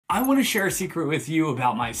I want to share a secret with you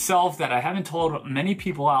about myself that I haven't told many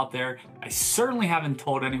people out there. I certainly haven't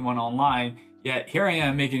told anyone online, yet here I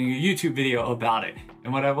am making a YouTube video about it.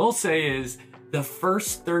 And what I will say is the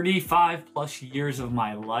first 35 plus years of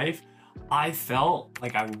my life, I felt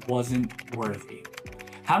like I wasn't worthy.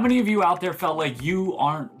 How many of you out there felt like you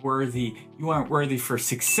aren't worthy? You aren't worthy for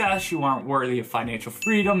success. You aren't worthy of financial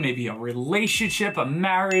freedom, maybe a relationship, a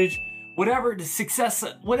marriage, whatever the success,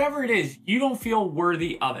 whatever it is, you don't feel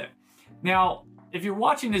worthy of it. Now, if you're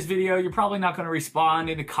watching this video, you're probably not going to respond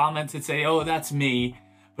in the comments and say, oh, that's me.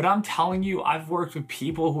 But I'm telling you, I've worked with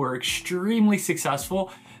people who are extremely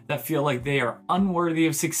successful that feel like they are unworthy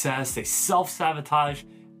of success. They self-sabotage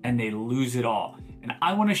and they lose it all. And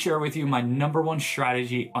I want to share with you my #1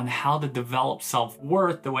 strategy on how to develop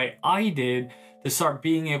self-worth the way I did to start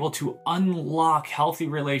being able to unlock healthy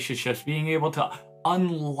relationships, being able to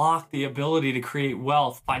unlock the ability to create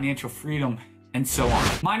wealth, financial freedom, and so on.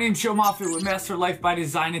 My name's Joe Moffitt with Master Life by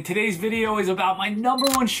Design, and today's video is about my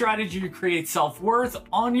 #1 strategy to create self-worth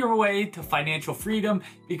on your way to financial freedom.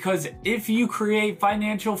 Because if you create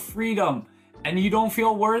financial freedom and you don't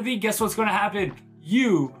feel worthy, guess what's going to happen?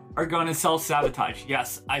 You are going to self-sabotage.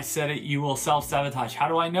 Yes, I said it, you will self-sabotage. How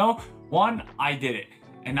do I know? One, I did it.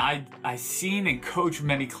 And I seen and coached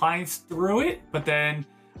many clients through it, but then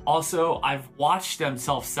also I've watched them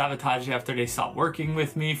self-sabotage after they stop working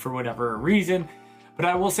with me for whatever reason. But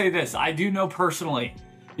I will say this, I do know personally,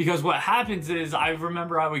 because what happens is I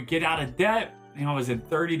remember I would get out of debt, and I was in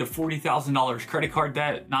 $30,000 to $40,000 credit card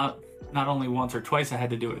debt, not only once or twice, I had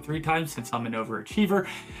to do it 3 times since I'm an overachiever.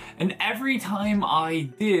 And every time I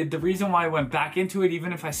did, the reason why I went back into it,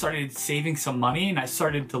 even if I started saving some money and I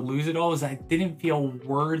started to lose it all, is I didn't feel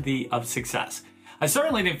worthy of success. I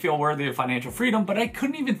certainly didn't feel worthy of financial freedom, but I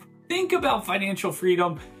couldn't even think about financial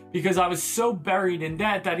freedom because I was so buried in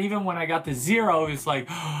debt that even when I got to zero, it was like,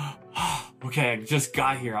 okay, I just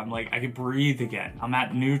got here. I'm like, I can breathe again. I'm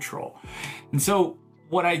at neutral. And so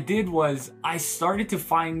what I did was I started to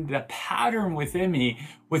find the pattern within me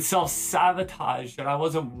with self-sabotage that I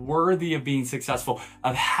wasn't worthy of being successful,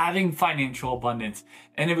 of having financial abundance.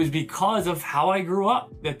 And it was because of how I grew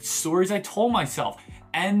up, the stories I told myself,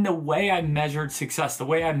 and the way I measured success, the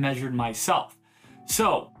way I measured myself.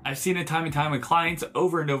 So I've seen it time and time with clients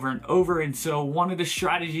over and over and over. And so one of the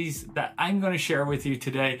strategies that I'm going to share with you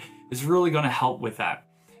today is really going to help with that.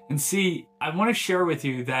 And see, I want to share with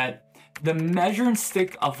you that the measuring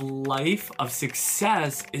stick of life, of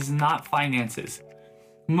success, is not finances.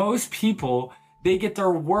 Most people, they get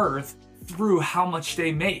their worth through how much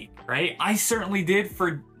they make, right? I certainly did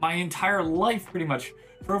for my entire life, pretty much.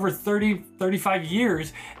 For over 35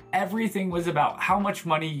 years, everything was about how much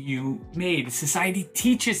money you made. Society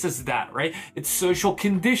teaches us that, right? It's social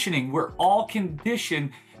conditioning. We're all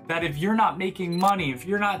conditioned that if you're not making money, if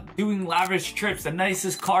you're not doing lavish trips, the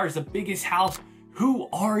nicest cars, the biggest house, who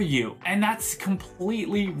are you? And that's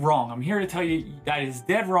completely wrong. I'm here to tell you that is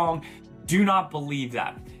dead wrong. Do not believe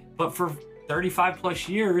that. But for 35 plus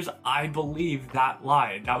years, I believed that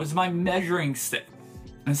lie. That was my measuring stick.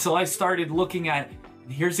 And so I started looking at,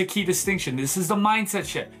 and here's the key distinction. This is the mindset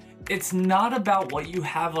shift. It's not about what you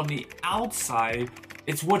have on the outside.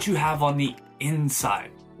 It's what you have on the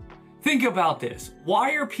inside. Think about this.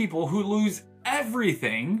 Why are people who lose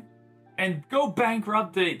everything and go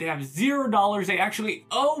bankrupt, they have $0, they actually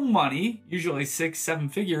owe money, usually 6, 7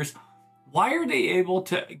 figures, why are they able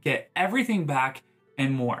to get everything back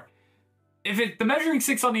and more? If the measuring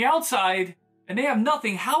stick's on the outside and they have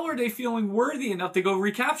nothing, how are they feeling worthy enough to go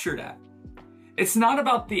recapture that? It's not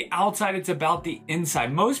about the outside, it's about the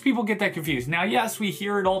inside. Most people get that confused. Now, yes, we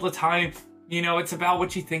hear it all the time. You know, it's about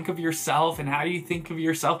what you think of yourself and how you think of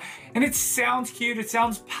yourself. And it sounds cute, it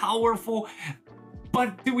sounds powerful,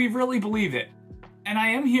 but do we really believe it? And I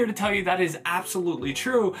am here to tell you that is absolutely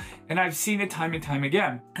true. And I've seen it time and time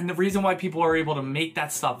again. And the reason why people are able to make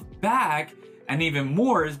that stuff back and even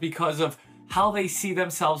more is because of how they see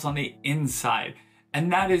themselves on the inside.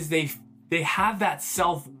 And that is they have that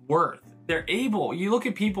self-worth. They're able, you look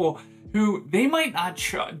at people who they might not,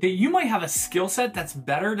 you might have a skill set that's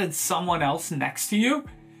better than someone else next to you,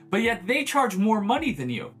 but yet they charge more money than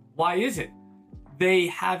you. Why is it? They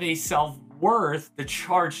have a self-worth to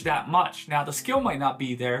charge that much. Now the skill might not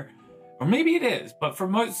be there, or maybe it is, but for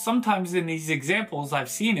most, sometimes in these examples I've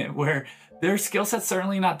seen it where their skill set's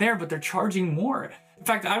certainly not there, but they're charging more. In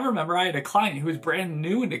fact, I remember I had a client who was brand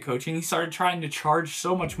new into coaching. He started trying to charge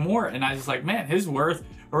so much more, and I was like, man, his worth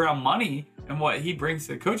around money and what he brings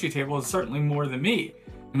to the coaching table is certainly more than me.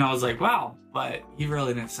 And I was like, wow, but he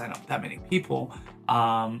really didn't sign up that many people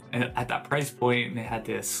at that price point, and they had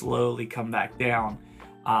to slowly come back down.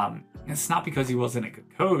 It's not because he wasn't a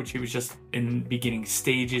good coach. He was just in beginning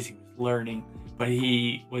stages. He was learning, but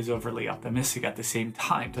he was overly optimistic at the same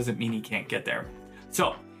time. Doesn't mean he can't get there.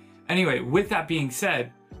 So anyway, with that being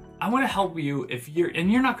said, I want to help you if you're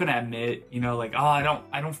not going to admit, like, oh,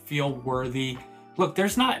 I don't feel worthy. Look,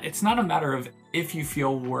 it's not a matter of if you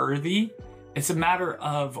feel worthy. It's a matter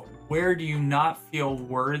of where do you not feel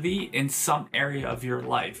worthy in some area of your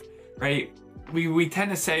life, right? We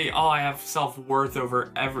tend to say, oh, I have self-worth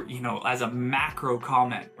over every, as a macro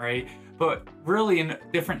comment, right? But really in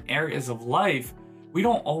different areas of life, we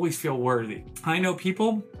don't always feel worthy. I know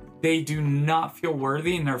people, they do not feel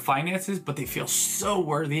worthy in their finances, but they feel so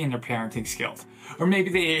worthy in their parenting skills. Or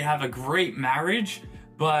maybe they have a great marriage,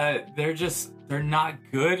 but they're not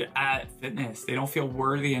good at fitness. They don't feel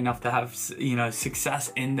worthy enough to have,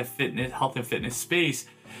 success in the health and fitness space.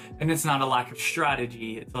 And it's not a lack of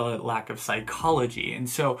strategy, it's a lack of psychology. And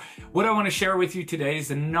so what I want to share with you today is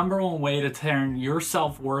the number one way to turn your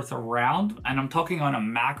self-worth around. And I'm talking on a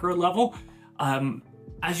macro level.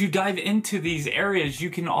 As you dive into these areas,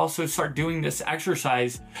 you can also start doing this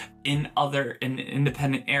exercise in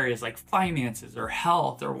independent areas like finances or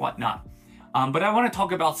health or whatnot. But I want to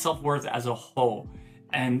talk about self-worth as a whole.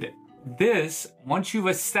 And once you've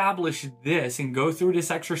established this and go through this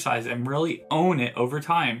exercise and really own it over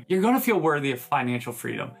time, you're going to feel worthy of financial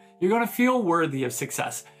freedom. You're going to feel worthy of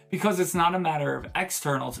success because it's not a matter of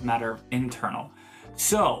external, it's a matter of internal.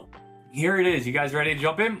 So here it is. You guys ready to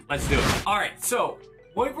jump in? Let's do it. All right. So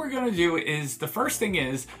what we're going to do is, the first thing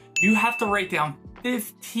is you have to write down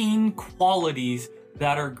 15 qualities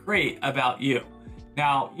that are great about you.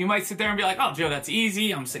 Now, you might sit there and be like, oh, Joe, that's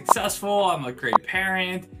easy. I'm successful. I'm a great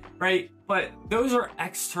parent, right? But those are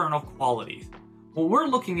external qualities. What we're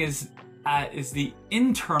looking at is the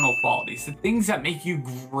internal qualities, the things that make you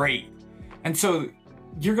great. And so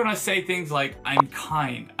you're going to say things like, I'm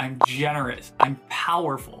kind, I'm generous, I'm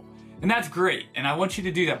powerful. And that's great. And I want you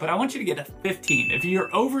to do that. But I want you to get to 15. If you're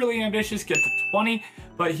overly ambitious, get to 20.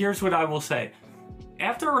 But here's what I will say.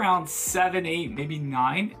 After around 7, 8, maybe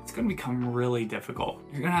 9, it's going to become really difficult.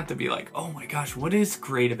 You're going to have to be like, oh my gosh, what is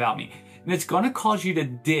great about me? And it's going to cause you to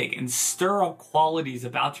dig and stir up qualities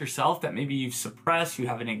about yourself that maybe you've suppressed, you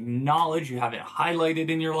haven't acknowledged, you haven't highlighted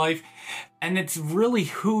in your life. And it's really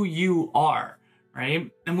who you are, right?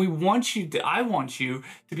 And I want you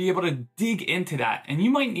to be able to dig into that. And you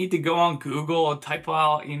might need to go on Google and type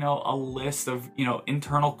out, a list of,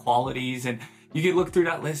 internal qualities. And you can look through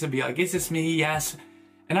that list and be like, is this me? Yes.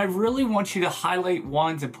 And I really want you to highlight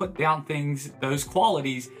ones and put down those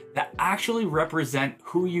qualities that actually represent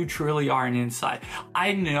who you truly are on the inside.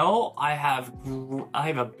 I know I have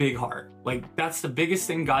a big heart. Like, that's the biggest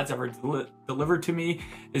thing God's ever delivered to me,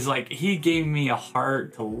 is like, he gave me a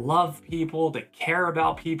heart to love people, to care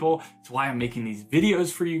about people. That's why I'm making these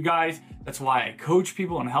videos for you guys. That's why I coach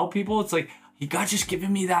people and help people. It's like, God just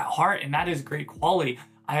given me that heart, and that is great quality.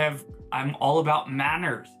 I'm all about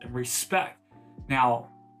manners and respect. Now,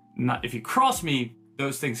 if you cross me,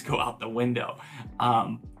 those things go out the window,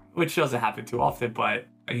 which doesn't happen too often, but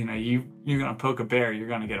you're going to poke a bear, you're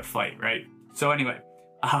going to get a fight, right? So anyway,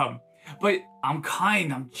 but I'm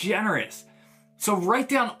kind, I'm generous. So write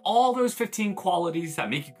down all those 15 qualities that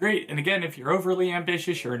make you great. And again, if you're overly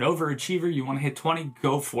ambitious, you're an overachiever, you want to hit 20,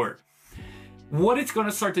 go for it. What it's going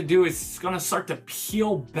to start to do is it's going to start to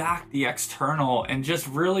peel back the external and just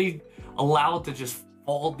really allow it to just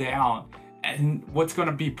fall down. And what's going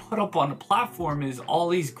to be put up on the platform is all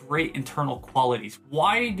these great internal qualities.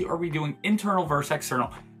 Why are we doing internal versus external?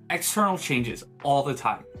 External changes all the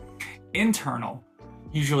time. Internal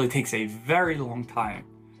usually takes a very long time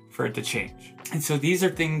for it to change. And so these are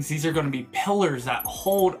going to be pillars that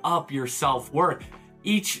hold up your self-worth.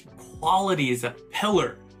 Each quality is a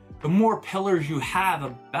pillar. The more pillars you have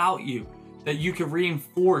about you that you can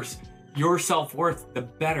reinforce your self-worth, the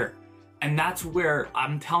better. And that's where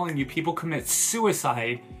I'm telling you, people commit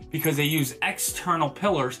suicide because they use external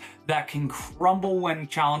pillars that can crumble when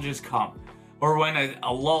challenges come, or when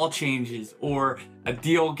a law changes, or a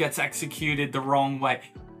deal gets executed the wrong way.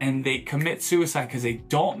 And they commit suicide because they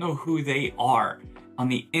don't know who they are on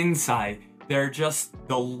the inside. They're just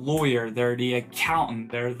the lawyer, they're the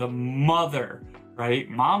accountant, they're the mother, right?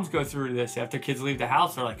 Moms go through this after kids leave the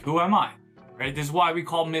house. They're like, who am I? Right? This is why we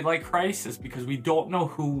call midlife crisis, because we don't know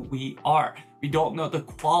who we are. We don't know the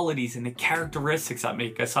qualities and the characteristics that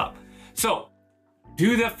make us up. So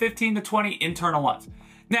do the 15 to 20 internal ones.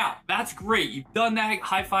 Now, that's great. You've done that.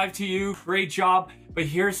 High five to you. Great job. But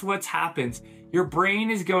here's what happens. Your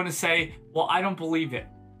brain is going to say, well, I don't believe it.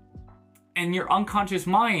 And your unconscious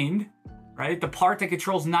mind, right? The part that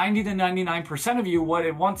controls 90 to 99% of you, what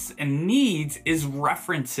it wants and needs is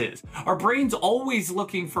references. Our brain's always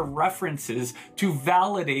looking for references to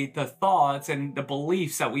validate the thoughts and the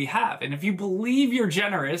beliefs that we have. And if you believe you're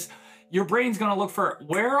generous, your brain's gonna look for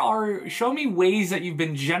show me ways that you've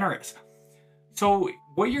been generous. So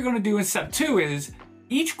what you're gonna do in step 2 is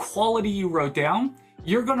each quality you wrote down,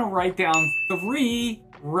 you're gonna write down 3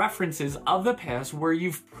 references of the past where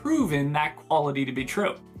you've proven that quality to be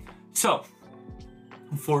true. So,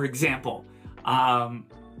 for example,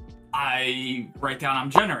 I write down I'm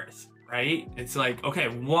generous, right? It's like, okay,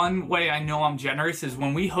 one way I know I'm generous is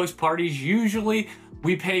when we host parties, usually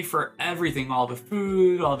we pay for everything, all the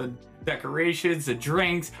food, all the decorations, the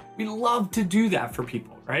drinks. We love to do that for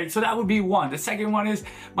people, right? So that would be one. The second one is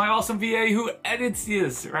my awesome VA who edits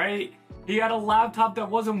this, right? He had a laptop that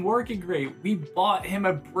wasn't working great. We bought him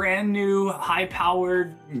a brand new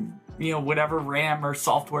high-powered, whatever RAM or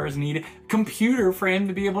software is needed, computer for him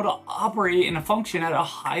to be able to operate and function at a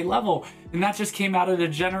high level. And that just came out of the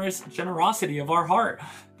generosity of our heart.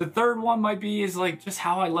 The third one might be just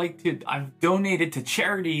how I've donated to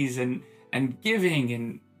charities and giving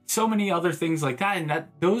and so many other things like that. And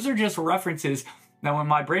those are just references that when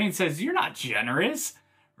my brain says, you're not generous,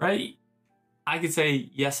 right? I could say,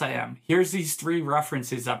 yes, I am. Here's these 3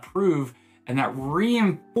 references that prove and that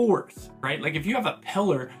reinforce, right? Like if you have a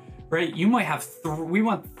pillar, right? You might have we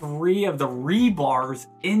want 3 of the rebars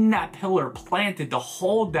in that pillar planted to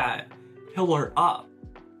hold that pillar up.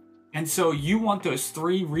 And so you want those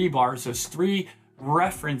 3 rebars, those 3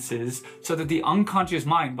 references so that the unconscious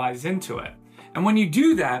mind buys into it. And when you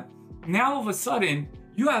do that, now all of a sudden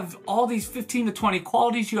you have all these 15 to 20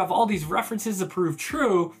 qualities, you have all these references that prove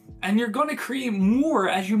true, and you're going to create more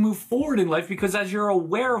as you move forward in life, because as you're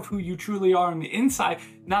aware of who you truly are on the inside,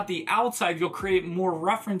 not the outside, you'll create more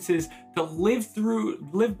references to live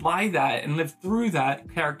by that and live through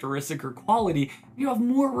that characteristic or quality. You have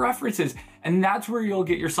more references, and that's where you'll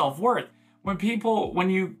get your self-worth. When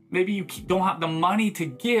maybe you don't have the money to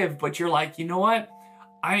give, but you're like, you know what?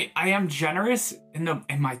 I am generous in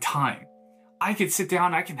my time. I could sit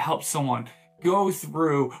down, I can help someone go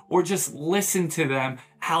through or just listen to them,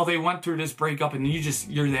 how they went through this breakup, and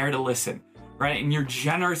you're there to listen, right? And you're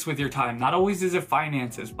generous with your time. Not always is it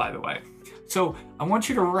finances, by the way. So I want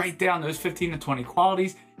you to write down those 15 to 20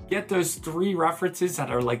 qualities, get those 3 references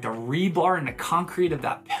that are like the rebar and the concrete of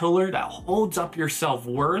that pillar that holds up your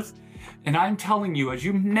self-worth. And I'm telling you, as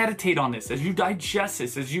you meditate on this, as you digest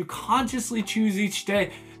this, as you consciously choose each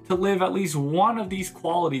day to live at least one of these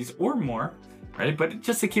qualities or more, right? But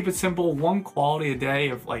just to keep it simple, 1 quality a day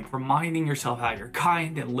of reminding yourself how you're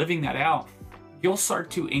kind and living that out, you'll start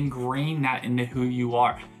to ingrain that into who you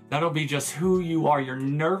are. That'll be just who you are. Your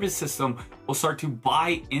nervous system will start to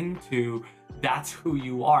buy into that's who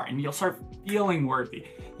you are, and you'll start feeling worthy.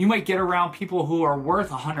 You might get around people who are worth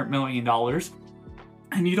 $100 million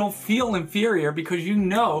and you don't feel inferior because you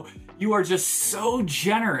know you are just so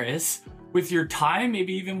generous with your time,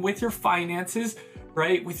 maybe even with your finances,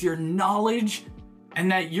 right? With your knowledge,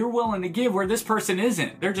 and that you're willing to give where this person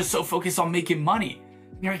isn't. They're just so focused on making money.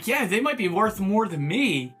 And you're like, yeah, they might be worth more than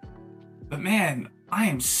me, but man, I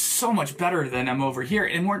am so much better than them over here.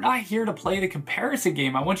 And we're not here to play the comparison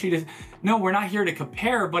game. I want you to know we're not here to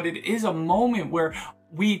compare, but it is a moment where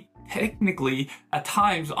we technically, at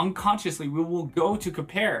times, unconsciously, we will go to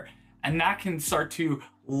compare. And that can start to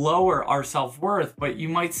lower our self-worth. But you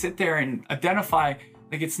might sit there and identify,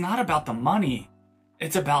 it's not about the money.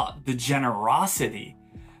 It's about the generosity.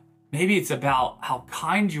 Maybe it's about how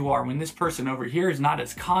kind you are when this person over here is not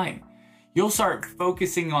as kind. You'll start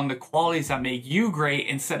focusing on the qualities that make you great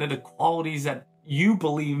instead of the qualities that you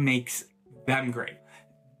believe makes them great.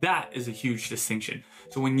 That is a huge distinction.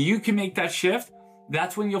 So when you can make that shift,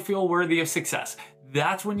 that's when you'll feel worthy of success.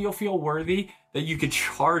 That's when you'll feel worthy that you could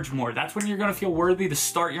charge more. That's when you're going to feel worthy to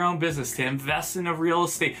start your own business, to invest in a real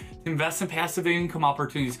estate, to invest in passive income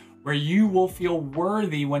opportunities, where you will feel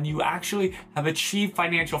worthy when you actually have achieved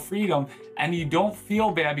financial freedom and you don't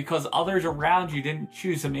feel bad because others around you didn't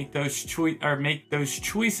choose to make those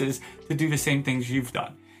choices to do the same things you've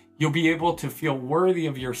done. You'll be able to feel worthy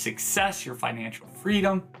of your success, your financial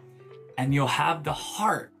freedom, and you'll have the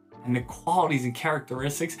heart and the qualities and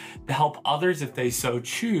characteristics to help others, if they so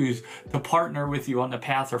choose, to partner with you on the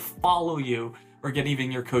path or follow you or get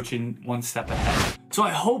even your coaching one step ahead. So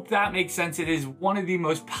I hope that makes sense. It is one of the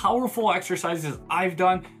most powerful exercises I've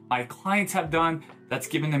done, my clients have done, that's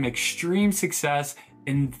given them extreme success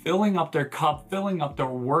in filling up their cup, filling up their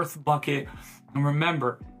worth bucket. And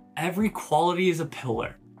remember, every quality is a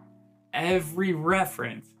pillar. Every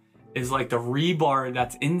reference is like the rebar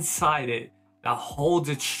that's inside it that holds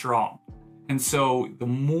it strong. And so the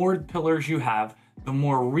more pillars you have, the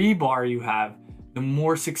more rebar you have, the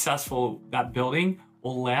more successful that building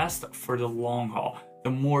will last for the long haul. The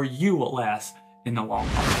more you will last in the long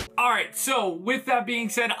haul. All right, so with that being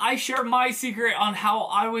said, I share my secret on how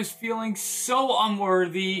I was feeling so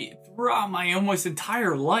unworthy throughout my almost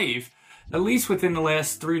entire life. At least within the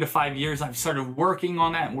last 3 to 5 years, I've started working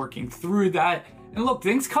on that and working through that. And look,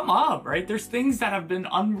 things come up, right? There's things that have been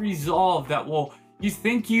unresolved that you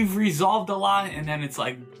think you've resolved a lot, and then it's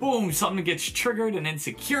like, boom, something gets triggered and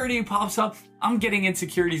insecurity pops up. I'm getting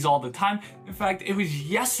insecurities all the time. In fact, it was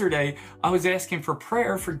yesterday, I was asking for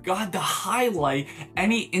prayer for God to highlight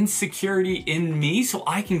any insecurity in me so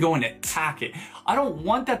I can go and attack it. I don't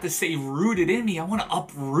want that to stay rooted in me. I want to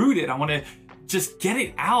uproot it. I want to just get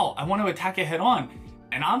it out. I want to attack it head on.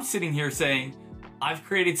 And I'm sitting here saying, I've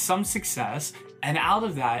created some success, and out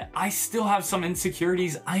of that, I still have some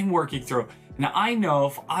insecurities I'm working through. Now, I know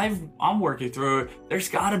if I'm working through it, there's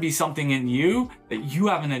got to be something in you that you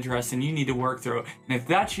haven't addressed and you need to work through. And if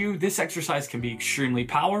that's you, this exercise can be extremely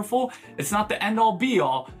powerful. It's not the end all be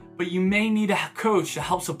all, but you may need a coach to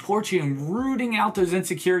help support you in rooting out those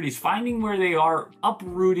insecurities, finding where they are,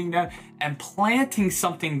 uprooting them, and planting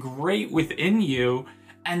something great within you,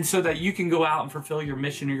 and so that you can go out and fulfill your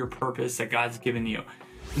mission or your purpose that God's given you.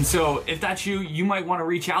 And so if that's you, you might want to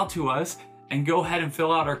reach out to us and go ahead and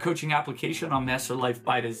fill out our coaching application on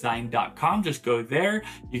masterlifebydesign.com. Just go there.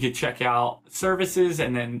 You can check out services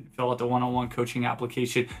and then fill out the one-on-one coaching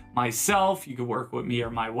application myself. You can work with me or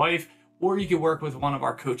my wife, or you can work with one of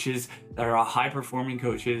our coaches that are high-performing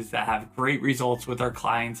coaches that have great results with our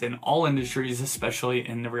clients in all industries, especially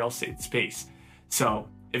in the real estate space. So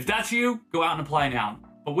if that's you, go out and apply now.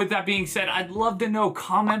 But with that being said, I'd love to know,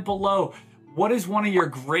 comment below, what is one of your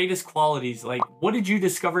greatest qualities? Like, what did you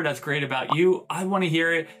discover that's great about you? I want to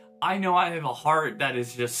hear it. I know I have a heart that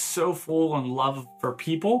is just so full in love for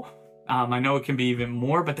people. I know it can be even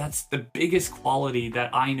more, but that's the biggest quality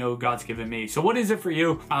that I know God's given me. So what is it for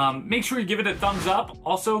you? Make sure you give it a thumbs up.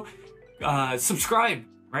 Also, subscribe,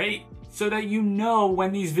 right? So that you know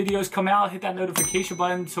when these videos come out, hit that notification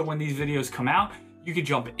button. So when these videos come out, you can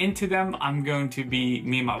jump into them.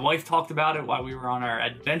 Me and my wife talked about it while we were on our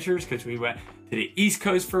adventures, because we went to the East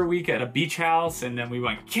Coast for a week at a beach house, and then we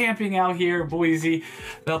went camping out here, Boise,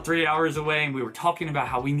 about 3 hours away, and we were talking about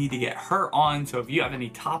how we need to get her on. So if you have any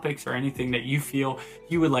topics or anything that you feel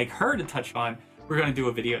you would like her to touch on, we're gonna do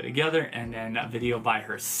a video together, and then a video by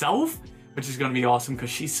herself, which is gonna be awesome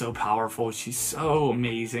because she's so powerful. She's so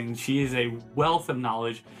amazing. She is a wealth of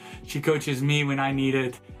knowledge. She coaches me when I need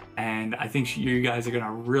it. And I think you guys are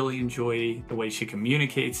gonna really enjoy the way she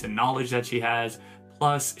communicates, the knowledge that she has.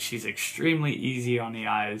 Plus, she's extremely easy on the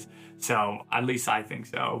eyes. So at least I think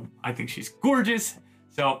so. I think she's gorgeous.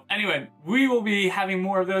 So anyway, we will be having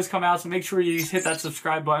more of those come out. So make sure you hit that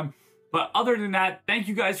subscribe button. But other than that, thank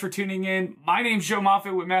you guys for tuning in. My name's Joe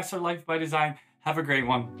Moffitt with Master Life by Design. Have a great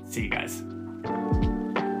one. See you guys.